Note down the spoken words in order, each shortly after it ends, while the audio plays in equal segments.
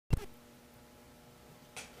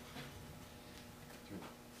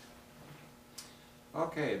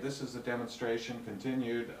Okay, this is a demonstration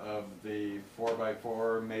continued of the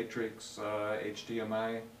 4x4 matrix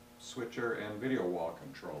HDMI switcher and video wall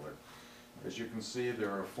controller. As you can see, there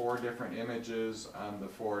are 4 different images on the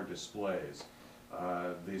 4 displays.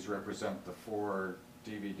 These represent the 4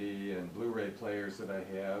 DVD and Blu-ray players that I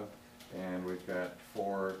have, and we've got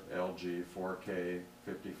 4 LG 4K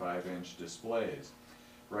 55-inch displays.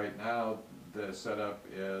 Right now the setup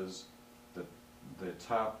is the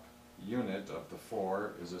top unit of the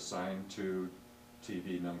 4 is assigned to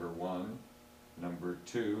TV number 1. Number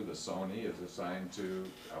 2, the Sony, is assigned to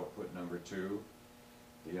output number 2.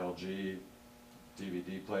 The LG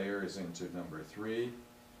DVD player is into number 3.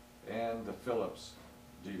 And the Philips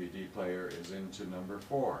DVD player is into number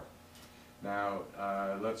 4. Now,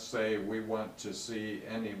 let's say we want to see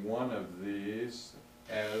any one of these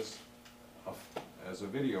as a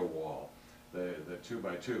video wall. The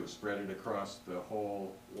 2x2, spread it across the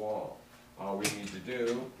whole wall. All we need to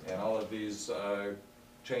do, and all of these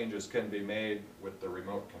changes can be made with the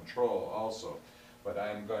remote control also, but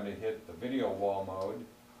I'm going to hit the video wall mode,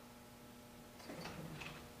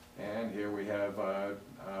 and here we have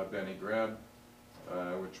Benny Greb,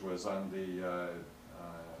 which was on the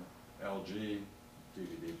LG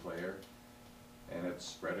DVD player, and it's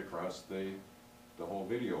spread across the whole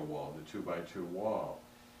video wall, the 2x2 wall.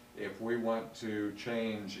 If we want to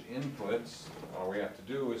change inputs, all we have to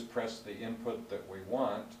do is press the input that we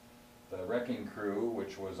want. The Wrecking Crew,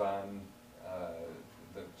 which was on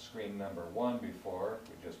the screen number 1 before,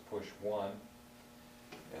 we just push 1,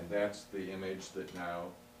 and that's the image that now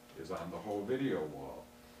is on the whole video wall.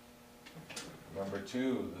 Number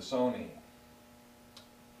 2, the Sony.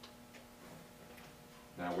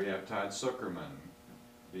 Now we have Todd Zuckerman,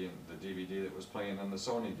 the DVD that was playing on the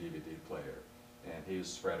Sony DVD player, and he's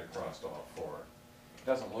spread across all 4. It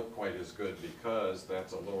doesn't look quite as good because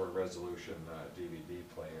that's a lower resolution DVD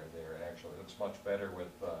player there. Actually, it's much better with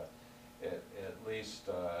at least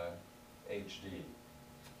HD.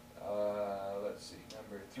 Let's see,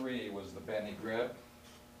 number 3 was the Benny Greb,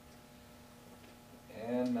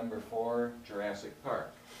 and number 4, Jurassic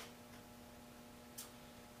Park.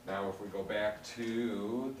 Now if we go back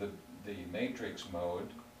to the matrix mode,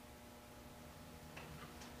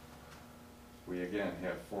 we again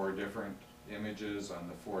have 4 different images on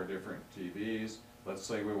the 4 different TVs. Let's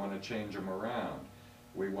say we want to change them around.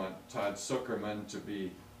 We want Todd Zuckerman to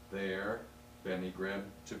be there, Benny Greb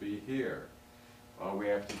to be here. All we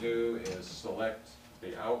have to do is select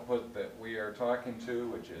the output that we are talking to,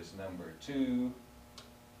 which is number 2,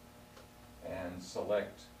 and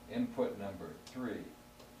select input number 3.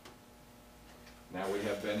 Now we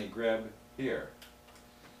have Benny Greb here,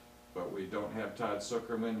 but we don't have Todd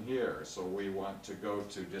Zuckerman here, so we want to go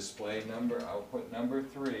to display number, output number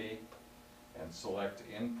 3, and select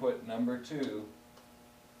input number 2,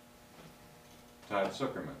 Todd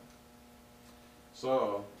Zuckerman.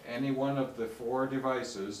 So any one of the 4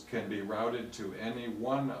 devices can be routed to any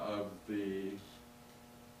one of the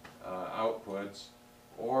outputs,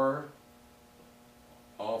 or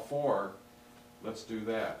all 4. Let's do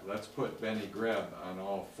that. Let's put Benny Greb on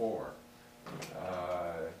all 4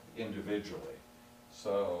 individually.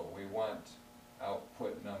 So we want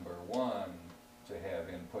output number 1 to have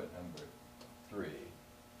input number 3.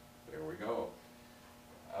 There we go.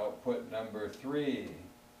 Output number 3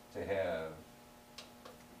 to have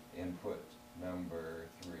input number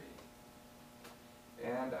 3.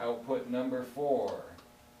 And output number 4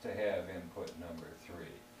 to have input number 3.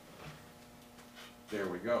 There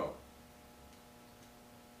we go.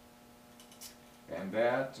 And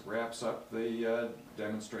that wraps up the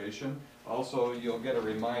demonstration. Also, you'll get a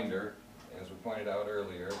reminder, as we pointed out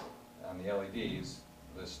earlier, on the LEDs,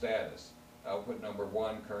 the status. Output number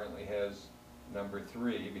 1 currently has number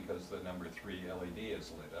 3 because the number 3 LED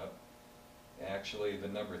is lit up. Actually, the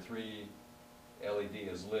number 3 LED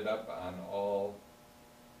is lit up on all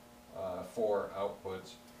 4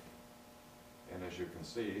 outputs. And as you can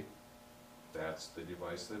see, that's the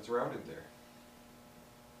device that's routed there.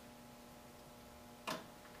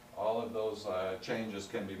 All of those changes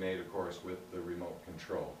can be made, of course, with the remote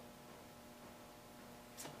control.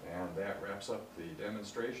 And that wraps up the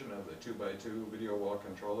demonstration of the 2x2 video wall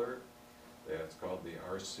controller. That's called the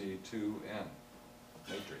RC-2M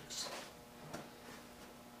matrix.